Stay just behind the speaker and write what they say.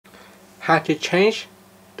how to change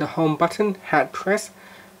the home button hand press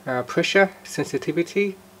pressure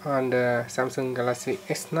sensitivity on the Samsung Galaxy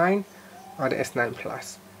S9 or the S9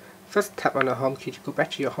 Plus. First, tap on the home key to go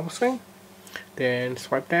back to your home screen. Then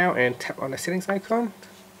swipe down and tap on the settings icon.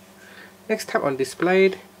 Next, tap on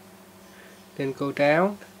displayed. Then go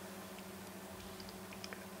down.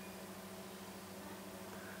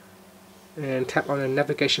 And tap on the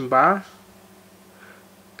navigation bar.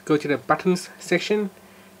 Go to the buttons section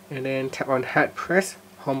and then tap on hand press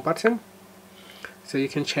home button. So you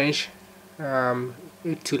can change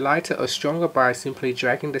it to lighter or stronger by simply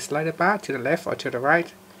dragging the slider bar to the left or to the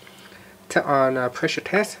right. Tap on pressure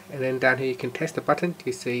test, and then down here you can test the button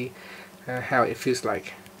to see how it feels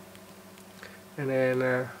like. And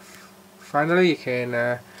then finally you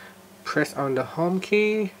can press on the home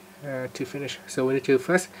key to finish. So we need to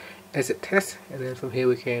first exit test, and then from here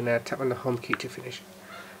we can tap on the home key to finish.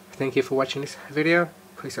 Thank you for watching this video.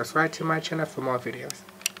 Please subscribe to my channel for more videos.